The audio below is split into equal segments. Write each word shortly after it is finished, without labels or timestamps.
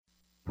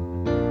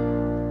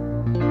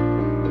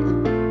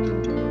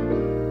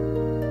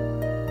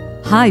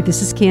Hi,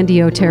 this is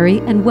Candy O'Terry,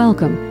 and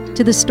welcome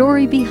to the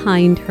story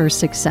behind her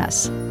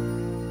success.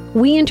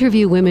 We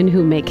interview women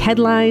who make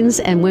headlines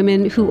and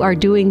women who are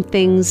doing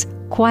things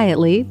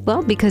quietly,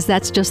 well, because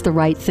that's just the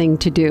right thing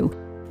to do.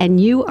 And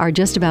you are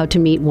just about to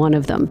meet one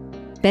of them.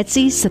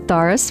 Betsey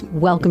Sethares,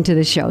 welcome to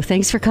the show.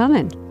 Thanks for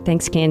coming.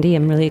 Thanks, Candy.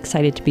 I'm really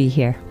excited to be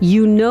here.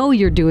 You know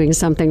you're doing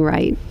something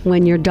right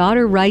when your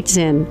daughter writes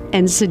in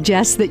and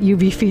suggests that you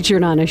be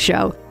featured on a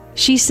show.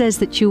 She says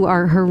that you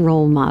are her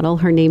role model.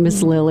 Her name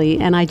is Lily,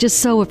 and I just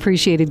so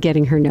appreciated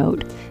getting her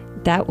note.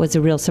 That was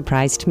a real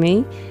surprise to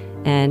me,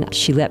 and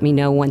she let me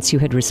know once you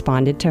had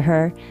responded to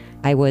her.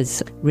 I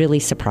was really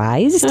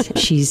surprised.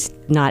 She's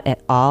not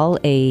at all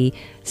a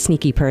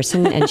sneaky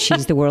person, and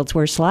she's the world's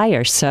worst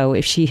liar. So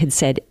if she had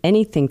said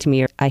anything to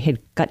me, or I had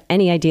got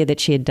any idea that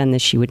she had done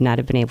this, she would not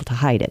have been able to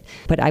hide it.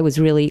 But I was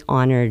really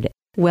honored.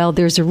 Well,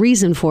 there's a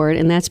reason for it,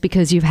 and that's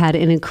because you've had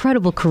an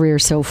incredible career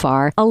so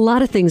far. A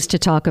lot of things to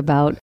talk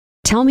about.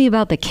 Tell me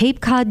about the Cape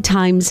Cod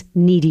Times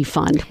Needy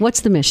Fund.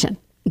 What's the mission?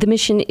 The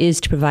mission is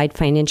to provide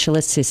financial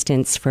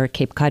assistance for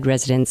Cape Cod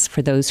residents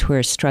for those who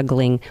are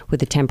struggling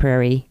with a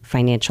temporary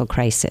financial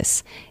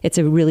crisis. It's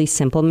a really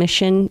simple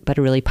mission, but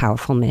a really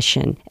powerful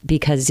mission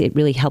because it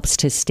really helps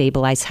to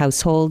stabilize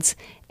households.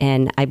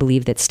 And I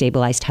believe that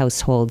stabilized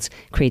households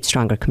create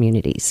stronger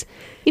communities.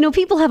 You know,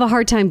 people have a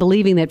hard time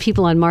believing that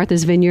people on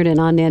Martha's Vineyard and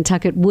on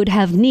Nantucket would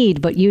have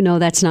need, but you know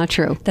that's not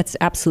true. That's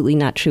absolutely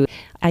not true.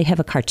 I have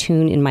a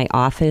cartoon in my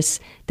office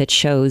that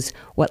shows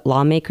what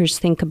lawmakers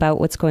think about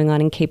what's going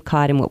on in Cape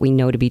Cod and what we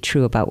know to be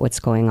true about what's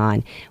going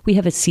on. We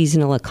have a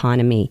seasonal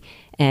economy,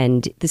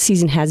 and the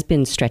season has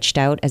been stretched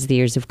out as the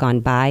years have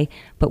gone by,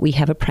 but we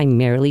have a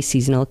primarily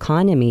seasonal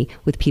economy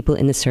with people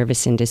in the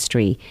service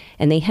industry,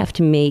 and they have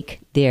to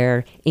make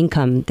their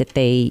income that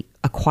they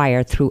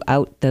acquire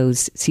throughout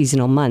those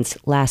seasonal months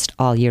last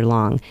all year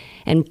long.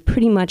 And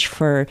pretty much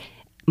for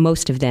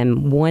most of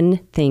them, one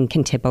thing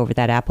can tip over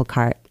that apple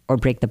cart or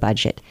break the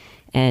budget.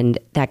 And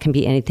that can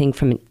be anything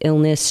from an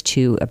illness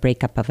to a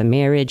breakup of a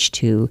marriage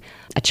to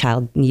a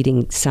child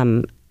needing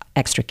some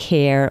extra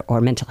care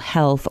or mental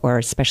health, or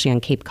especially on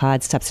Cape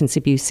Cod, substance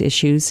abuse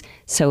issues.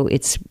 So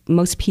it's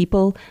most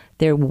people,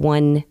 they're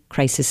one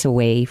crisis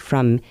away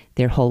from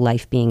their whole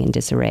life being in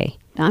disarray.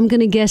 I'm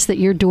going to guess that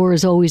your door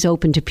is always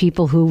open to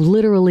people who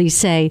literally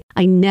say,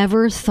 I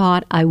never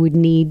thought I would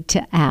need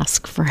to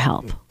ask for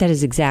help. That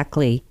is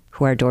exactly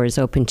who our door is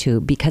open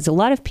to, because a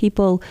lot of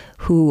people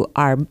who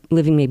are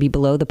living maybe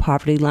below the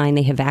poverty line,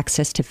 they have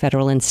access to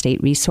federal and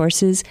state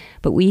resources,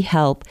 but we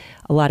help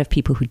a lot of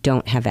people who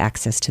don't have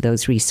access to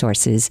those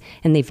resources,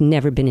 and they've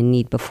never been in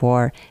need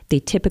before. They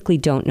typically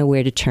don't know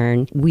where to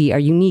turn. We are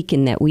unique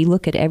in that we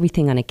look at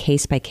everything on a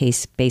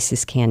case-by-case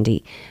basis,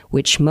 Candy,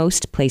 which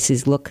most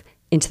places look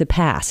into the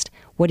past.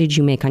 What did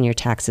you make on your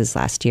taxes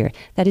last year?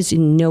 That is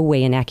in no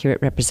way an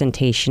accurate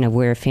representation of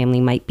where a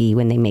family might be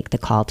when they make the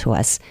call to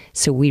us.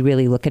 So we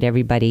really look at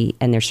everybody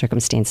and their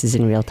circumstances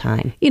in real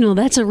time. You know,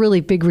 that's a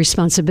really big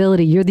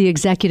responsibility. You're the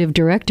executive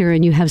director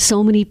and you have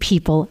so many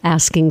people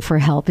asking for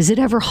help. Is it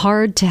ever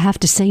hard to have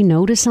to say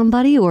no to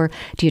somebody, or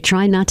do you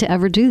try not to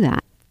ever do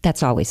that?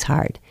 That's always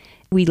hard.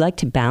 We like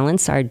to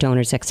balance our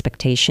donors'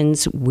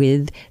 expectations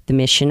with the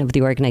mission of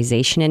the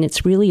organization, and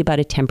it's really about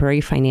a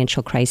temporary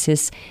financial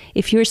crisis.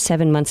 If you're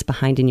 7 months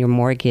behind in your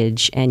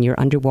mortgage and you're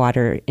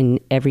underwater in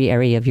every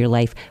area of your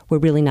life, we're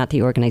really not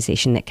the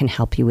organization that can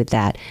help you with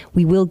that.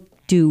 We will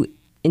do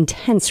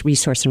intense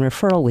resource and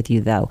referral with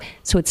you, though.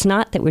 So it's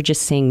not that we're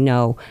just saying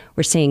no.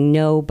 We're saying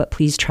no, but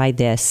please try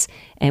this.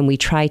 And we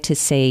try to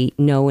say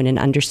no in an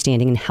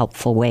understanding and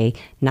helpful way,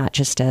 not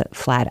just a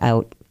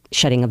flat-out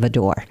shutting of a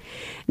door.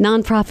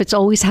 Nonprofits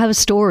always have a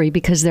story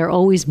because they're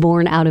always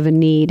born out of a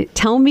need.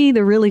 Tell me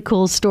the really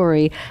cool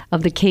story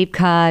of the Cape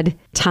Cod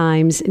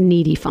Times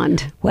Needy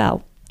Fund.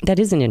 Well, that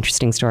is an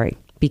interesting story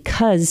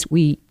because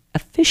we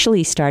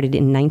officially started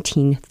in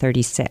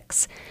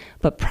 1936.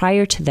 But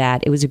prior to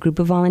that, it was a group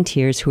of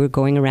volunteers who were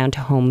going around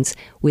to homes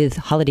with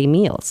holiday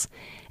meals.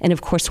 And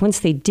of course, once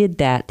they did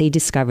that, they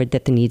discovered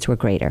that the needs were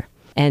greater.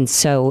 And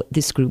so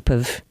this group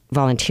of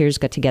volunteers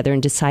got together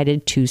and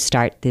decided to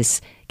start this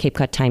Cape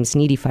Cod Times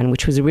Needy Fund,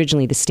 which was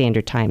originally the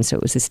Standard Times, so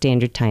it was the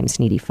Standard Times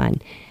Needy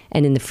Fund.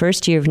 And in the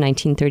first year of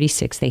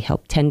 1936, they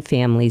helped 10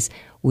 families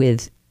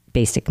with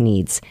basic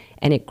needs.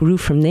 And it grew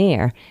from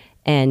there,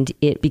 and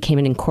it became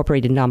an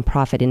incorporated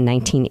nonprofit in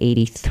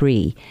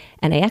 1983.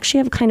 And I actually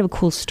have kind of a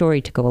cool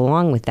story to go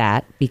along with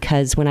that,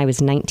 because when I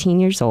was 19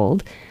 years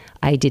old,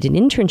 I did an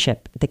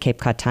internship at the Cape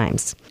Cod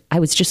Times. I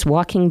was just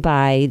walking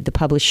by the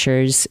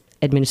publisher's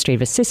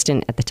administrative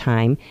assistant at the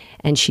time,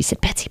 and she said,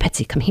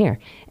 Betsey, come here.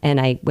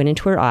 And I went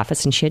into her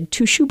office, and she had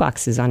 2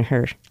 shoeboxes on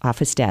her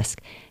office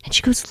desk. And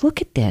she goes,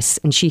 look at this.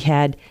 And she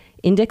had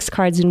index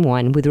cards in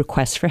one with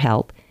requests for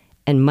help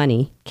and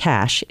money,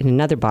 cash, in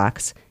another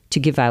box to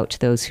give out to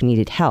those who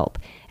needed help.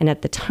 And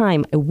at the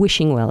time, a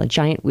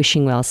giant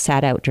wishing well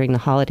sat out during the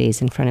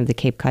holidays in front of the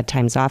Cape Cod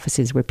Times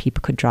offices where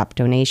people could drop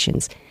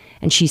donations.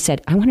 And she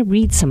said, I want to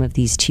read some of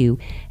these to you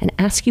and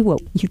ask you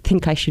what you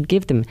think I should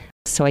give them.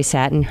 So I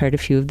sat and heard a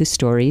few of the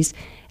stories.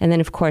 And then,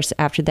 of course,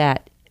 after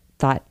that,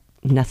 thought,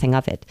 nothing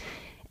of it.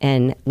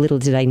 And little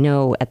did I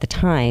know at the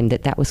time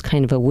that that was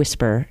kind of a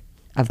whisper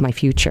of my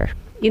future.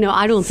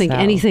 I don't think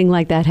anything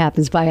like that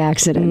happens by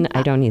accident.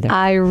 I don't either.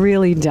 I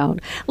really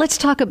don't. Let's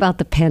talk about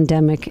the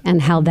pandemic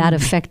and how that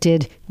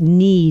affected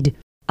need.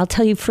 I'll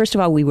tell you, first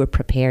of all, we were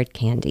prepared,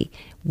 Candy.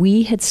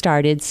 We had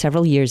started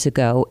several years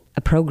ago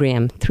a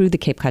program through the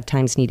Cape Cod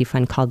Times Needy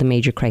Fund called the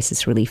Major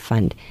Crisis Relief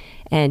Fund.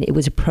 And it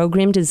was a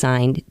program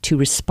designed to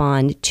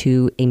respond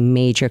to a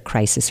major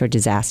crisis or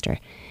disaster.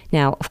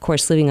 Now, of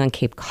course, living on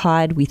Cape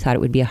Cod, we thought it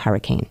would be a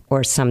hurricane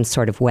or some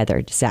sort of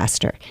weather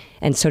disaster.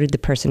 And so did the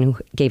person who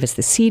gave us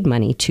the seed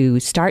money to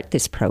start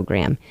this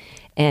program.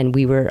 And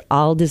we were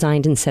all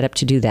designed and set up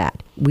to do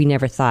that. We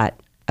never thought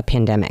a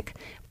pandemic.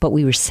 But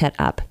we were set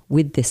up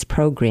with this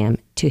program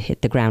to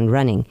hit the ground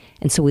running.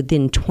 And so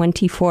within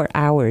 24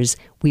 hours,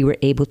 we were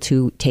able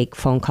to take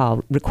phone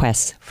call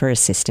requests for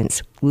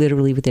assistance,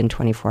 literally within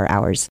 24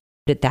 hours.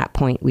 At that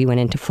point, we went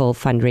into full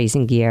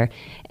fundraising gear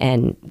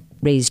and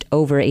raised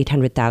over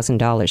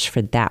 $800,000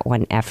 for that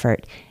one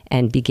effort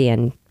and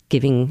began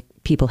giving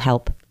people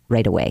help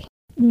right away.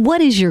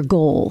 What is your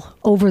goal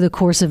over the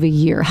course of a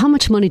year? How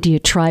much money do you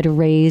try to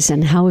raise,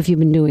 and how have you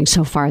been doing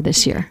so far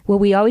this year? Well,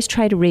 we always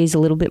try to raise a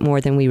little bit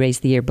more than we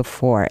raised the year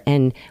before.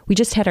 And we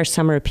just had our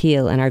summer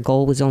appeal, and our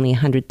goal was only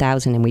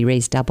 $100,000, and we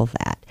raised double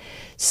that.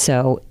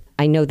 So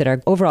I know that our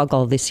overall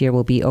goal this year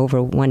will be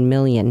over $1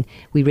 million.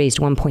 We raised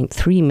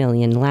 $1.3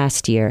 million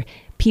last year.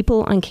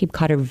 People on Cape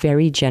Cod are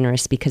very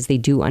generous because they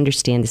do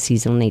understand the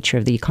seasonal nature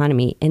of the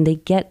economy, and they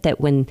get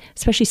that when,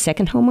 especially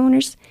second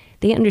homeowners,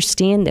 they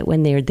understand that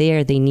when they're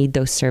there, they need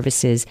those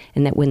services,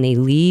 and that when they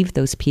leave,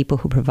 those people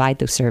who provide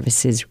those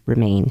services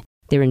remain.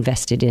 They're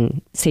invested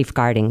in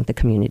safeguarding the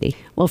community.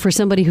 Well, for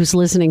somebody who's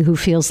listening who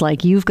feels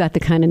like you've got the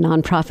kind of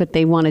nonprofit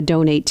they want to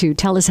donate to,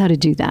 tell us how to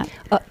do that.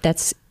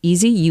 That's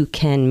easy. You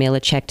can mail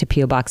a check to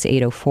P.O. Box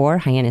 804,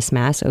 Hyannis,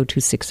 Mass.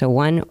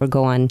 02601, or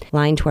go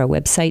online to our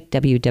website,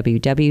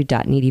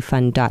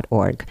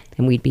 www.needyfund.org.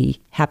 And we'd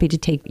be happy to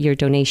take your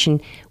donation.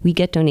 We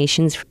get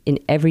donations in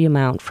every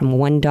amount from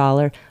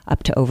 $1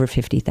 up to over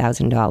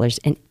 $50,000,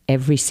 and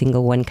every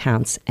single one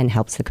counts and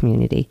helps the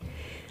community.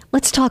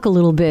 Let's talk a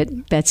little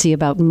bit, Betsey,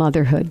 about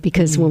motherhood,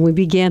 because when we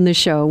began the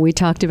show, we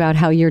talked about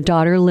how your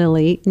daughter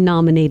Lily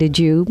nominated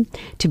you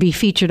to be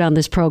featured on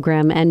this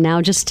program. And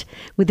now just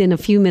within a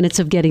few minutes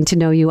of getting to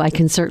know you, I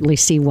can certainly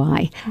see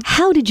why.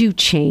 How did you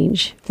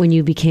change when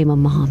you became a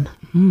mom?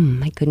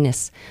 My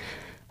goodness.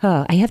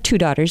 I have two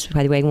daughters,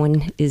 by the way.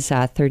 One is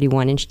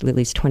 31 and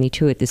Lily's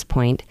 22 at this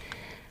point.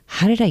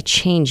 How did I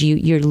change?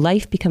 Your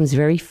life becomes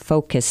very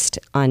focused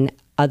on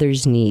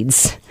others'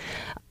 needs,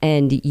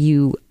 and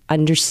you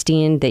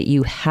understand that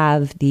you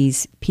have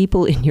these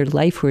people in your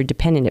life who are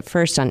dependent at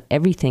first on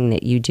everything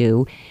that you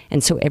do.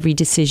 And so every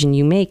decision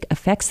you make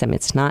affects them.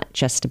 It's not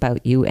just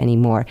about you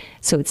anymore.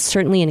 So it's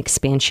certainly an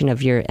expansion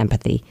of your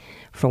empathy,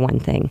 for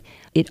one thing.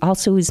 It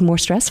also is more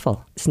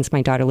stressful. Since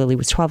my daughter Lily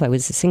was 12, I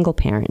was a single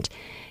parent.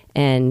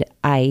 And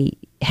I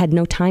had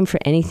no time for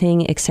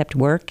anything except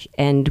work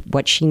and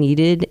what she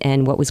needed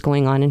and what was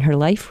going on in her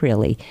life,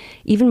 really.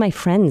 Even my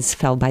friends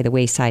fell by the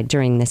wayside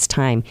during this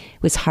time.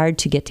 It was hard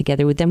to get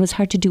together with them. It was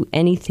hard to do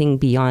anything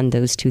beyond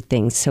those two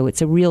things. So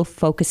it's a real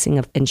focusing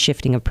of and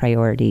shifting of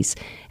priorities.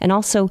 And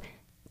also,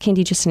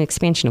 Candy, just an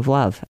expansion of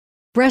love.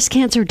 Breast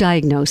cancer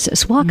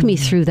diagnosis. Walk me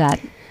through that.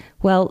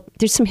 Well,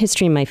 there's some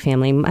history in my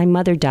family. My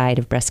mother died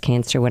of breast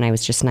cancer when I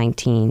was just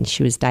 19.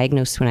 She was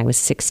diagnosed when I was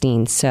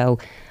 16. So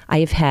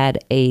I have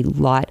had a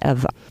lot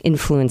of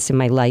influence in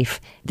my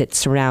life that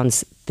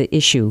surrounds the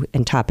issue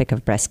and topic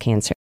of breast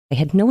cancer. I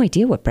had no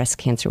idea what breast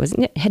cancer was.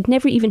 Had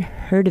never even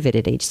heard of it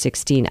at age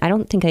 16. I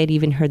don't think I had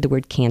even heard the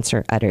word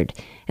cancer uttered.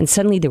 And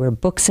suddenly there were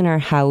books in our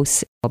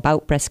house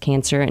about breast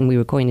cancer, and we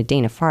were going to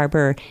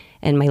Dana-Farber,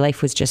 and my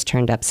life was just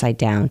turned upside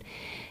down.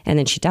 And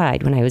then she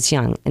died when I was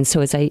young. And so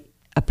as I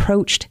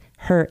approached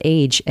her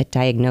age at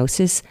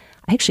diagnosis,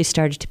 I actually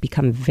started to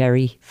become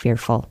very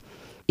fearful.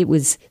 It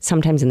was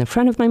sometimes in the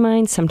front of my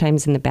mind,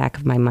 sometimes in the back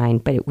of my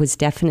mind, but it was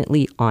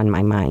definitely on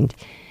my mind.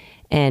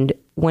 And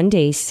one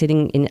day,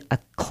 sitting in a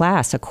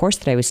course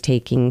that I was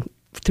taking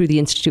through the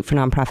Institute for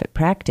Nonprofit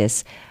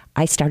Practice,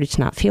 I started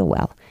to not feel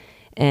well.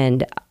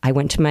 And I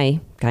went to my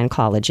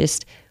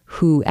gynecologist,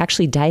 who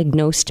actually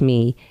diagnosed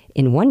me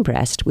in one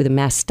breast with a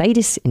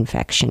mastitis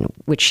infection,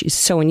 which is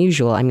so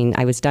unusual. I mean,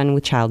 I was done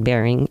with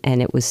childbearing,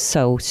 and it was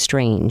so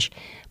strange.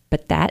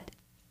 But that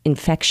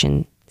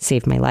infection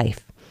saved my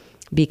life.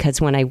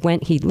 Because when I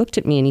went, he looked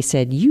at me and he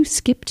said, "You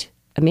skipped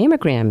a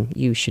mammogram.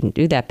 You shouldn't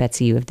do that,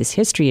 Betsey. You have this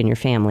history in your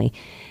family."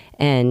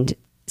 And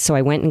so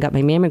I went and got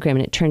my mammogram,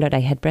 and it turned out I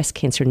had breast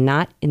cancer,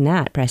 not in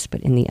that breast,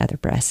 but in the other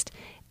breast.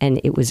 And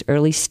it was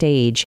early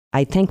stage.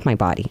 I thank my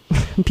body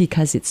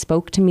because it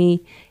spoke to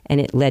me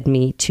and it led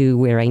me to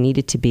where I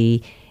needed to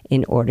be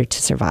in order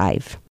to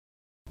survive.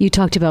 You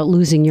talked about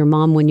losing your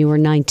mom when you were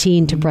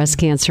 19 to breast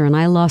cancer, and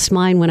I lost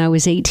mine when I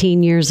was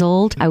 18 years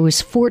old. I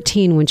was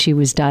 14 when she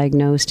was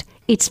diagnosed.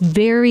 It's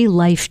very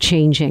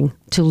life-changing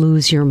to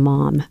lose your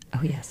mom.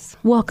 Oh, yes.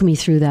 Walk me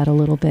through that a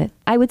little bit.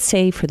 I would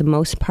say for the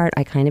most part,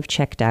 I kind of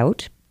checked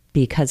out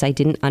because I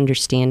didn't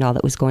understand all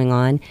that was going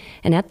on.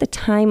 And at the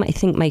time, I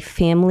think my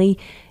family,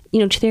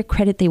 to their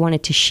credit, they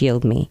wanted to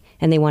shield me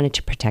and they wanted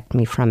to protect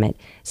me from it.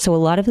 So a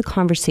lot of the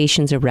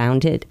conversations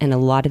around it and a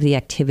lot of the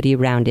activity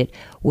around it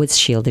was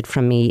shielded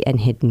from me and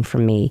hidden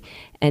from me.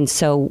 And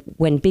so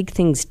when big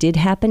things did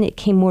happen, it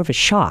came more of a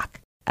shock.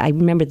 I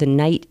remember the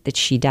night that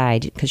she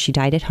died, because she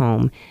died at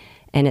home.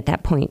 And at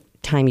that point in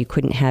time, you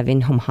couldn't have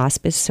in-home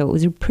hospice. So it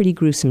was a pretty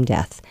gruesome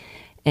death.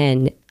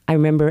 And I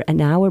remember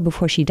an hour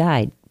before she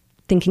died,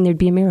 thinking there'd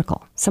be a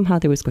miracle. Somehow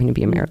there was going to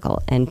be a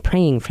miracle, and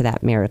praying for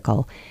that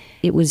miracle.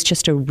 It was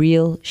just a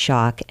real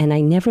shock. And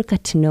I never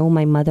got to know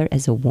my mother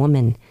as a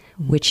woman,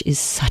 which is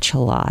such a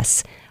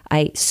loss.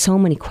 So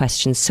many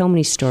questions, so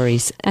many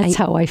stories. That's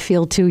how I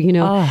feel too.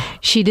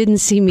 She didn't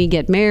see me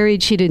get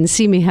married. She didn't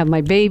see me have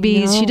my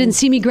babies. No. She didn't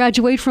see me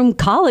graduate from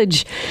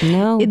college.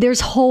 No. There's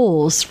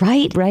holes,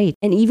 right? Right.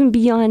 And even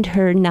beyond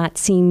her not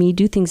seeing me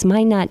do things,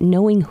 my not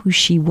knowing who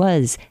she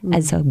was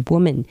as a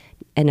woman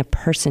and a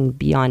person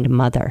beyond a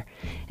mother,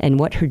 and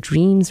what her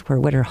dreams were,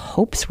 what her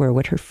hopes were,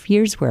 what her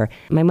fears were.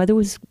 My mother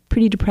was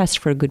pretty depressed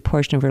for a good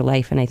portion of her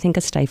life, and I think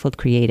a stifled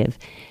creative.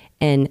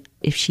 And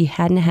if she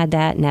hadn't had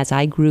that, and as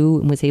I grew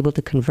and was able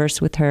to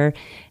converse with her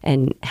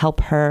and help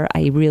her,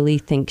 I really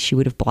think she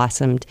would have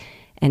blossomed.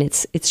 And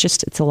it's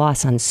a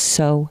loss on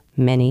so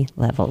many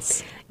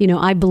levels.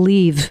 I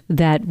believe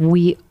that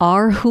we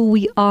are who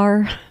we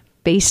are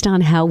based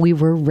on how we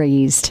were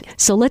raised.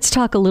 So let's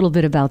talk a little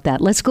bit about that.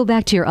 Let's go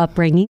back to your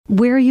upbringing.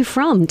 Where are you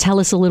from? Tell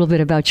us a little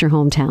bit about your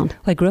hometown.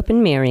 Well, I grew up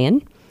in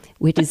Marion,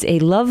 which is a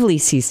lovely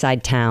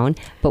seaside town.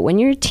 But when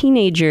you're a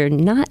teenager,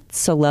 not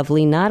so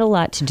lovely, not a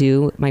lot to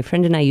do. My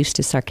friend and I used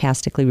to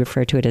sarcastically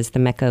refer to it as the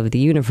Mecca of the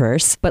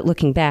universe. But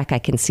looking back, I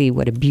can see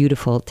what a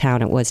beautiful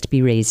town it was to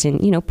be raised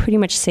in. Pretty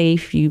much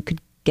safe. You could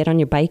get on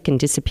your bike and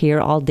disappear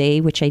all day,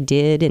 which I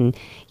did. And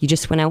you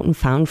just went out and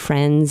found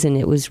friends. And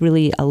it was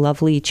really a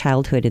lovely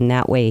childhood in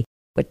that way.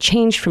 What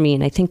changed for me,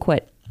 and I think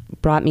what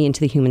brought me into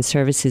the human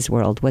services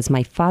world, was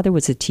my father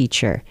was a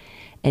teacher.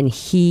 And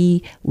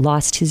he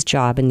lost his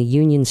job in the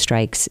union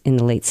strikes in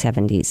the late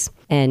 70s.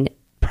 And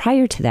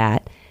prior to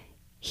that,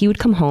 he would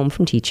come home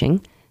from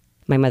teaching.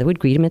 My mother would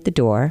greet him at the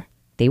door.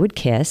 They would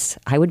kiss.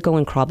 I would go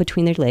and crawl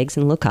between their legs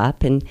and look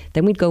up. And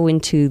then we'd go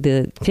into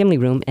the family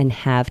room and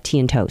have tea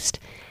and toast.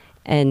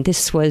 And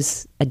this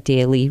was a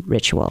daily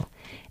ritual.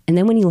 And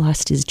then when he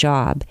lost his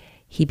job,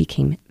 he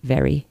became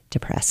very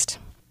depressed.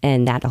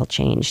 And that all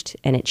changed.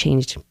 And it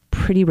changed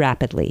pretty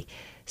rapidly.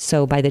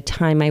 So by the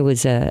time I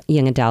was a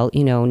young adult,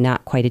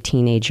 not quite a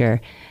teenager,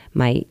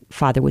 my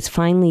father was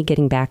finally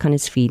getting back on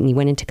his feet, and he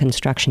went into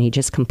construction. He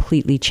just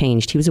completely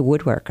changed. He was a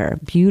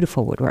woodworker,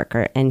 beautiful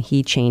woodworker, and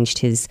he changed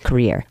his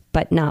career,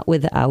 but not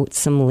without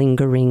some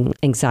lingering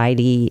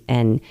anxiety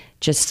and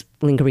just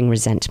lingering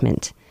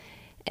resentment.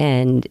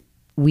 And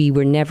we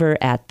were never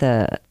at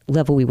the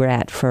level we were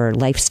at for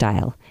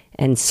lifestyle.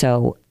 And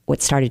so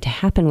what started to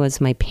happen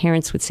was my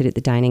parents would sit at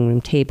the dining room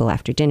table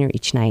after dinner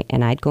each night,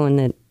 and I'd go in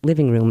the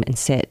living room and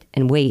sit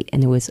and wait,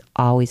 and there was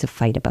always a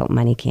fight about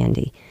money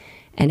candy.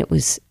 And it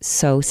was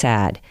so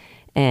sad,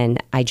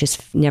 and I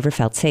just never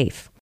felt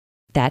safe.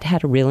 That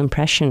had a real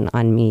impression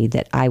on me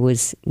that I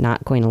was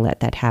not going to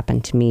let that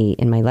happen to me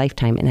in my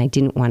lifetime, and I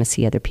didn't want to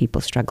see other people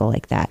struggle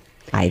like that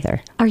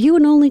either. Are you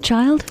an only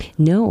child?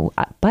 No,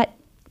 but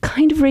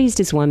kind of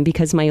raised as one,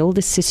 because my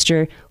oldest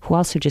sister, who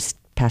also just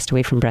passed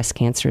away from breast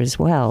cancer as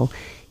well.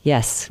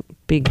 Yes,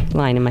 big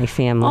line in my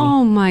family.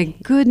 Oh my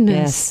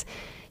goodness. Yes.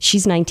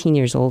 She's 19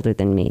 years older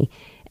than me.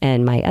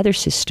 And my other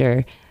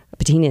sister,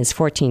 Bettina, is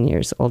 14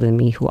 years older than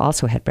me, who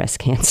also had breast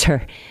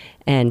cancer.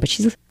 But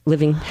she's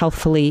living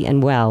healthfully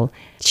and well.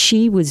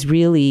 She was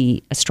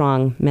really a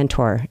strong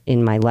mentor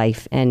in my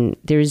life. And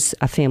there's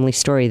a family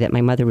story that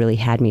my mother really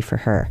had me for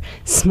her.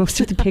 So most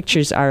of the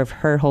pictures are of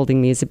her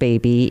holding me as a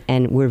baby,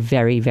 and we're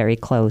very, very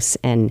close.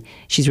 And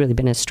she's really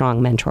been a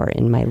strong mentor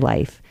in my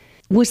life.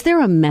 Was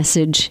there a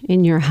message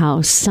in your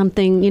house,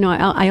 something,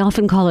 I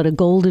often call it a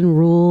golden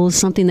rule,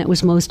 something that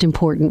was most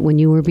important when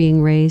you were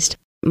being raised?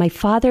 My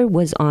father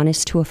was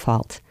honest to a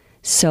fault.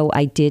 So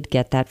I did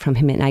get that from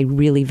him, and I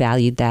really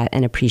valued that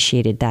and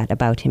appreciated that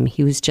about him.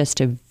 He was just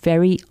a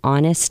very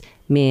honest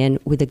man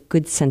with a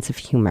good sense of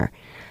humor.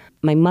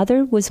 My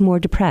mother was more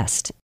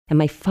depressed, and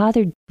my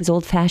father was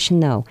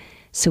old-fashioned, though.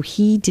 So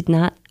he did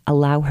not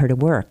allow her to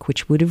work,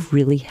 which would have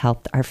really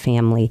helped our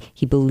family.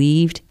 He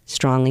believed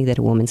strongly that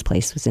a woman's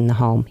place was in the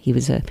home. He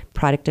was a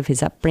product of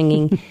his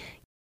upbringing.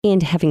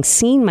 And having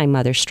seen my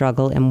mother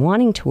struggle and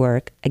wanting to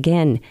work,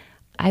 again,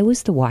 I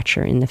was the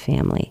watcher in the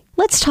family.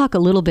 Let's talk a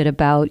little bit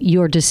about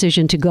your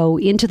decision to go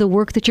into the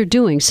work that you're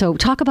doing. So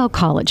talk about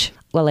college.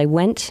 Well, I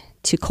went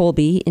to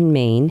Colby in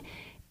Maine,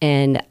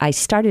 and I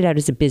started out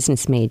as a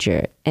business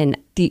major. And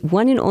the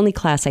one and only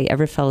class I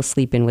ever fell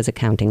asleep in was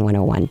Accounting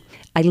 101.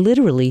 I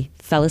literally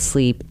fell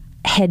asleep,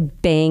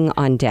 head bang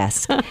on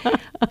desk.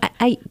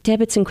 I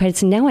debits and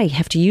credits, and now I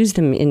have to use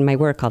them in my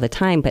work all the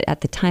time. But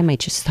at the time, I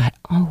just thought,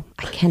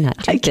 I cannot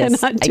do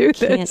this. I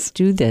can't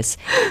do this.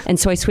 And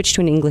so I switched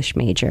to an English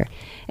major.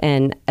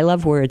 And I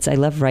love words. I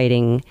love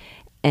writing.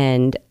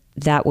 And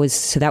that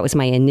was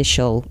my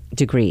initial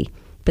degree.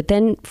 But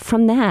then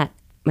from that,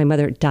 my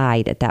mother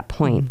died at that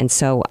point, and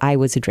so I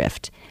was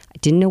adrift. I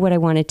didn't know what I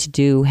wanted to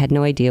do, had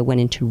no idea,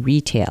 went into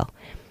retail.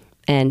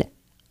 And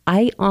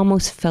I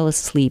almost fell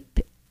asleep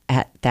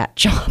at that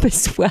job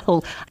as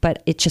well,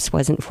 but it just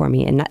wasn't for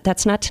me. And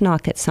that's not to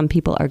knock it. Some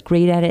people are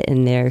great at it,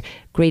 and they're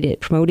great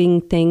at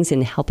promoting things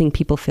and helping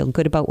people feel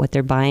good about what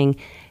they're buying.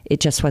 It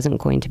just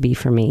wasn't going to be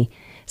for me.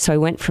 So I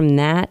went from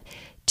that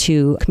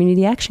to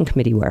Community Action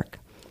Committee work.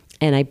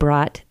 And I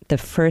brought the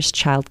first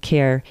child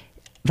care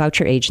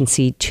voucher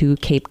agency to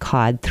Cape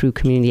Cod through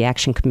Community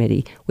Action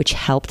Committee, which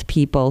helped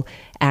people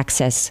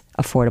access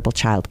affordable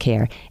child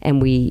care.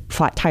 And we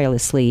fought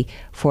tirelessly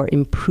for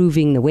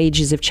improving the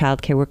wages of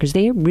child care workers.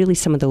 They are really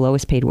some of the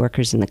lowest paid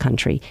workers in the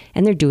country.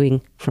 And they're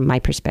doing, from my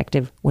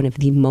perspective, one of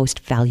the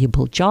most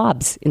valuable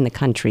jobs in the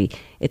country.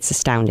 It's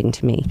astounding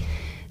to me.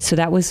 So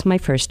that was my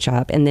first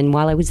job. And then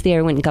while I was there,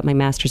 I went and got my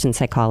master's in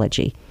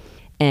psychology.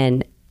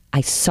 And I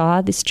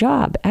saw this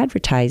job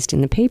advertised in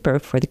the paper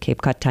for the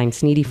Cape Cod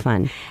Times Needy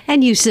Fund.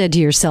 And you said to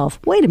yourself,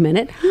 wait a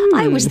minute,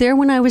 I was there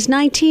when I was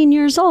 19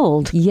 years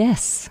old.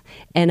 Yes.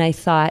 And I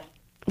thought,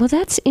 well,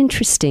 that's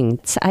interesting.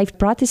 So I've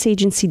brought this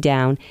agency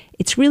down.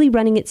 It's really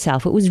running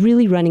itself. It was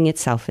really running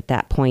itself at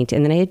that point.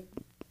 And then I had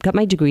got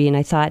my degree, and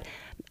I thought,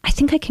 I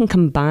think I can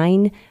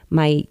combine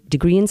my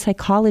degree in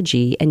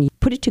psychology and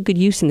put it to good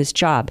use in this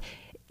job.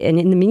 And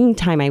in the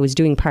meantime, I was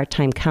doing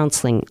part-time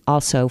counseling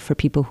also for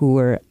people who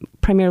were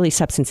primarily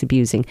substance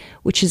abusing,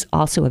 which is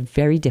also a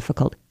very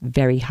difficult,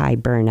 very high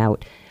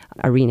burnout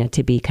arena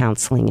to be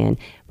counseling in.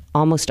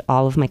 Almost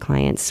all of my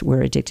clients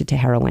were addicted to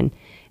heroin,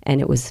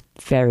 and it was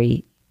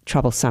very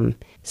troublesome.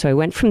 So I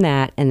went from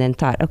that and then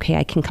thought, okay,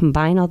 I can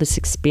combine all this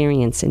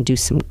experience and do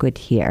some good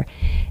here.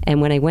 And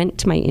when I went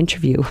to my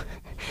interview,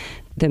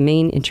 the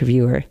main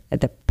interviewer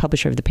at the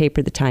publisher of the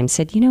paper at the time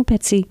said,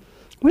 Betsey,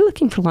 we're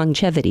looking for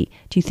longevity.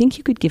 Do you think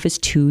you could give us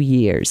 2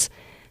 years?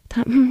 I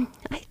thought,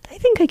 I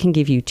think I can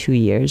give you 2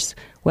 years.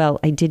 Well,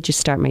 I did just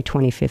start my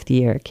 25th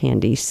year,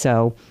 Candy.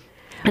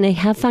 And I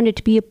have found it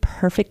to be a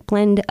perfect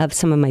blend of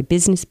some of my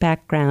business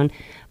background.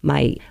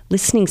 My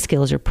listening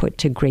skills are put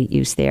to great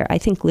use there. I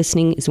think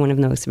listening is one of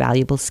the most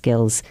valuable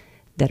skills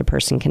that a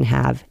person can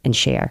have and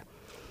share.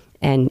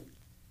 And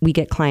we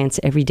get clients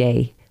every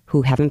day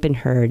who haven't been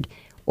heard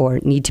or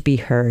need to be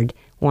heard,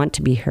 want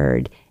to be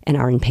heard, and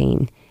are in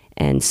pain.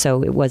 And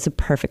so it was a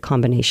perfect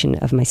combination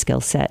of my skill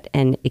set,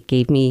 and it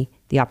gave me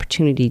the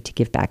opportunity to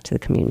give back to the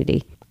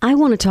community. I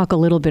want to talk a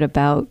little bit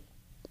about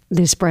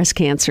this breast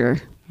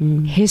cancer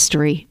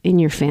history in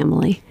your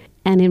family.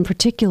 And in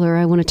particular,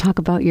 I want to talk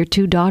about your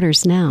 2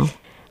 daughters now.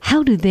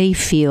 How do they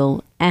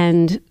feel,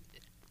 and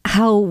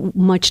how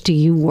much do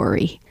you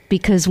worry?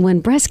 Because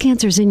when breast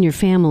cancer is in your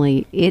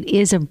family, it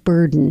is a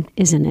burden,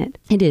 isn't it?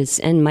 It is.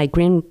 And my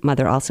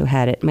grandmother also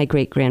had it, my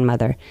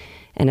great-grandmother.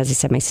 And as I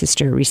said, my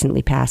sister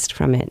recently passed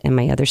from it, and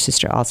my other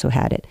sister also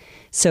had it.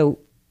 So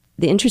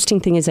the interesting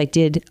thing is I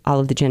did all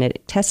of the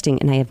genetic testing,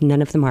 and I have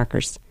none of the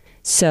markers.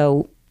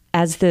 So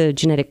as the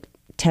genetic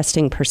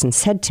testing person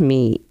said to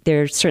me,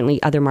 there are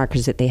certainly other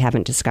markers that they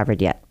haven't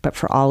discovered yet, but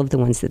for all of the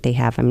ones that they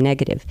have, I'm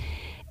negative.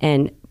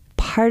 And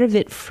part of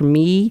it for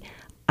me,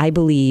 I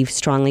believe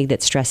strongly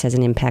that stress has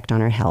an impact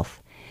on our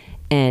health.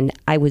 And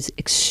I was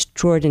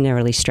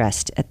extraordinarily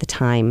stressed at the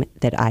time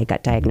that I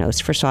got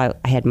diagnosed. First of all,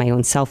 I had my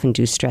own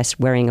self-induced stress,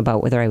 worrying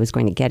about whether I was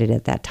going to get it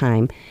at that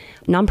time.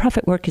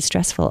 Nonprofit work is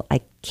stressful.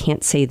 I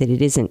can't say that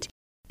it isn't.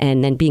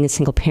 And then being a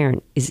single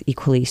parent is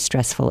equally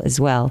stressful as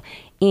well.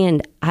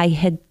 And I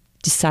had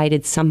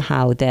decided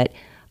somehow that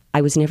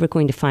I was never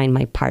going to find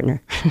my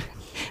partner.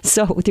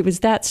 So there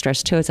was that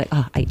stress too. I was like,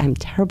 I'm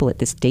terrible at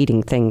this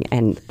dating thing,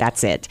 and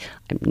that's it.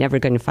 I'm never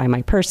going to find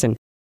my person.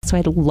 So I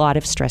had a lot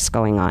of stress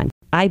going on.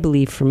 I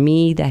believe for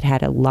me that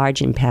had a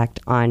large impact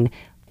on,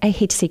 I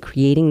hate to say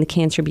creating the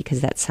cancer because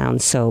that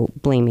sounds so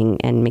blaming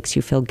and makes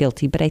you feel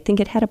guilty, but I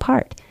think it had a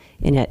part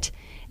in it.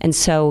 And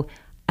so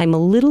I'm a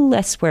little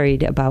less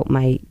worried about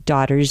my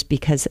daughters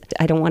because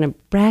I don't want to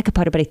brag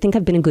about it, but I think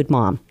I've been a good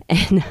mom.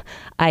 And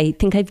I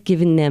think I've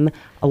given them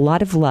a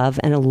lot of love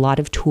and a lot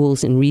of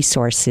tools and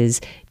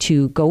resources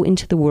to go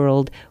into the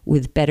world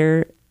with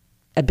better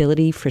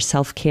ability for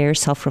self-care,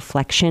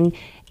 self-reflection,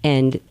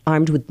 and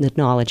armed with the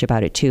knowledge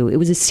about it too. It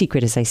was a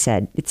secret, as I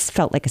said. It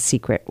felt like a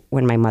secret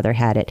when my mother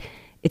had it.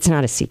 It's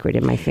not a secret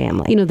in my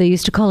family. They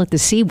used to call it the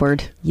C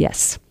word.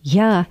 Yes.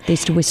 Yeah. They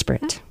used to whisper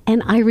it.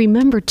 And I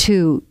remember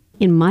too,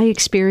 in my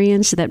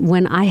experience, that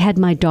when I had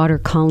my daughter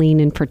Colleen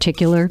in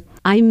particular,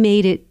 I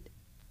made it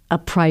a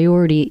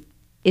priority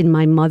in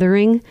my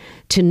mothering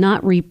to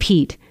not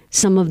repeat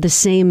some of the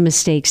same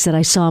mistakes that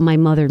I saw my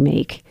mother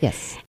make.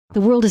 Yes.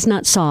 The world is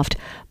not soft,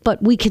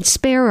 but we can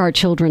spare our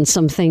children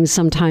some things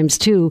sometimes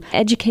too.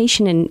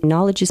 Education and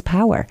knowledge is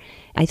power.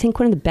 I think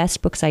one of the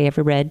best books I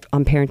ever read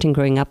on parenting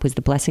growing up was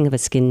The Blessing of a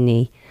Skinned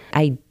Knee.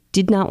 I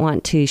did not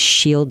want to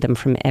shield them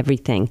from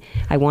everything.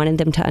 I wanted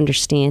them to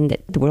understand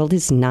that the world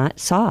is not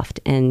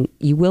soft and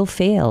you will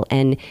fail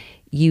and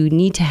you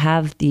need to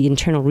have the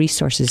internal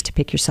resources to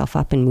pick yourself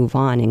up and move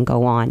on and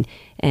go on.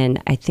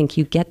 And I think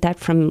you get that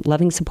from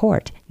loving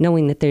support,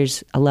 knowing that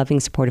there's a loving,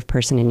 supportive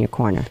person in your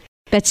corner.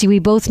 Betsey, we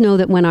both know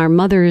that when our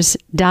mothers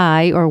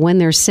die or when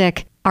they're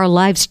sick, our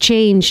lives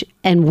change,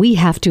 and we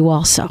have to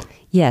also.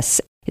 Yes,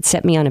 it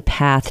set me on a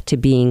path to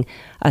being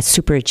a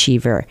super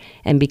achiever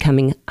and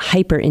becoming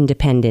hyper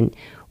independent,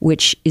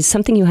 which is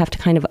something you have to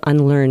kind of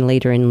unlearn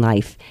later in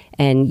life.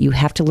 And you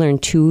have to learn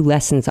two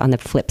lessons on the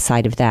flip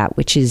side of that,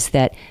 which is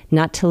that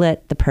not to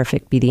let the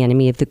perfect be the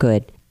enemy of the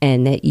good,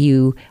 and that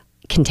you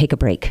can take a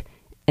break,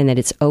 and that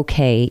it's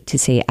okay to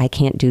say, I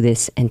can't do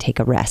this, and take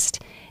a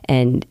rest.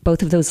 And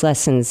both of those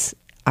lessons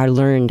are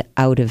learned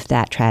out of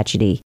that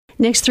tragedy.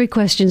 Next 3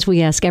 questions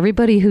we ask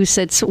everybody who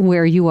sits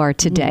where you are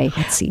today.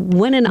 Let's see.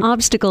 When an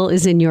obstacle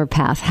is in your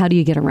path, how do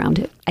you get around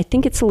it? I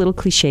think it's a little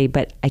cliche,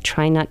 but I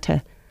try not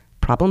to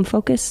problem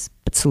focus,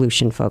 but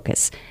solution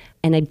focus.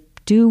 And I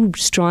do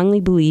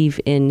strongly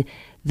believe in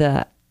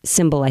the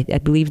symbol, I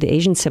believe the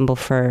Asian symbol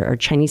or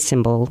Chinese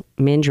symbol,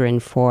 Mandarin,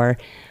 for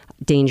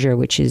danger,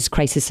 which is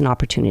crisis and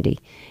opportunity.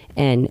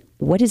 And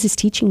what is this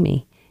teaching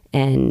me?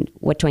 And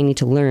what do I need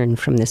to learn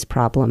from this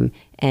problem?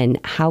 And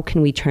how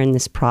can we turn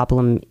this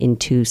problem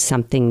into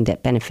something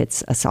that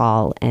benefits us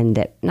all, and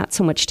that not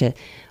so much to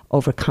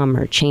overcome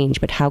or change,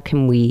 but how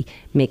can we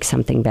make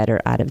something better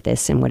out of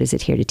this? And what is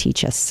it here to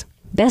teach us?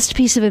 Best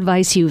piece of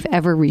advice you've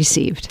ever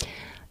received?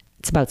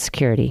 It's about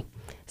security.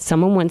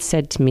 Someone once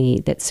said to me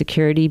that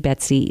security,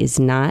 Betsey,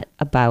 is not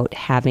about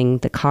having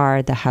the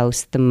car, the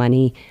house, the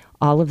money,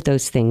 all of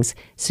those things.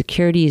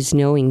 Security is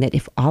knowing that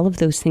if all of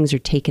those things are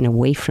taken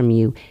away from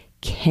you,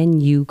 can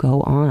you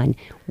go on?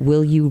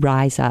 Will you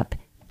rise up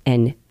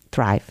and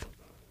thrive?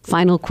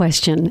 Final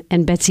question.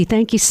 And Betsey,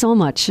 thank you so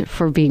much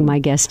for being my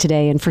guest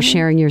today and for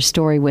sharing your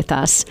story with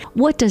us.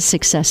 What does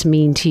success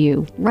mean to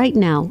you right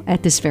now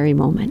at this very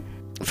moment?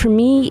 For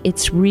me,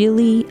 it's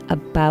really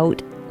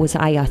about, was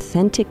I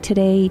authentic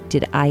today?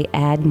 Did I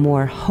add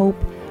more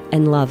hope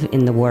and love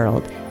in the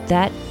world?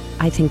 That,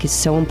 I think, is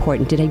so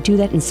important. Did I do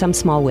that in some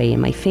small way in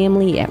my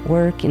family, at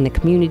work, in the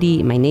community,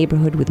 in my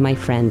neighborhood, with my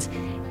friends?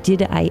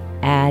 Did I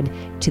add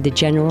to the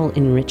general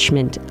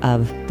enrichment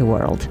of the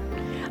world?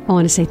 I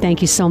want to say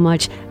thank you so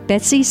much,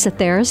 Betsey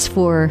Sethares,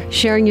 for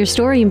sharing your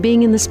story and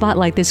being in the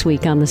spotlight this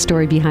week on The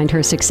Story Behind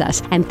Her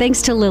Success. And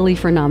thanks to Lily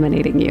for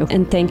nominating you.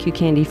 And thank you,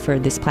 Candy, for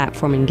this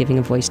platform and giving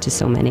a voice to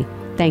so many.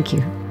 Thank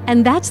you.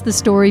 And that's the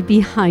story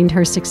behind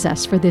her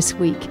success for this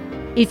week.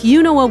 If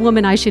you know a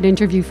woman I should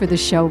interview for the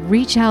show,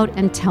 reach out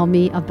and tell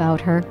me about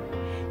her.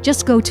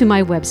 Just go to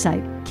my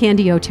website,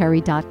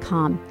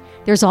 candyoterry.com.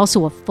 There's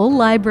also a full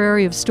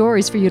library of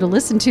stories for you to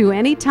listen to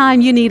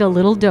anytime you need a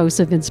little dose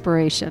of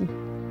inspiration.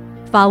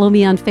 Follow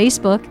me on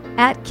Facebook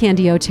at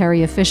Candy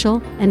O'Terry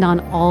Official and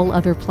on all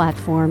other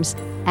platforms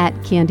at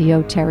Candy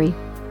O'Terry.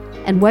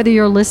 And whether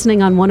you're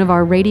listening on one of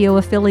our radio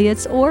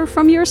affiliates or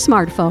from your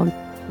smartphone,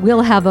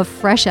 we'll have a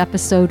fresh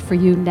episode for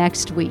you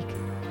next week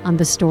on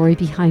The Story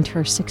Behind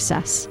Her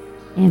Success.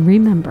 And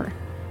remember,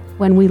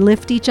 when we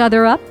lift each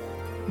other up,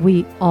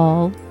 we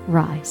all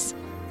rise.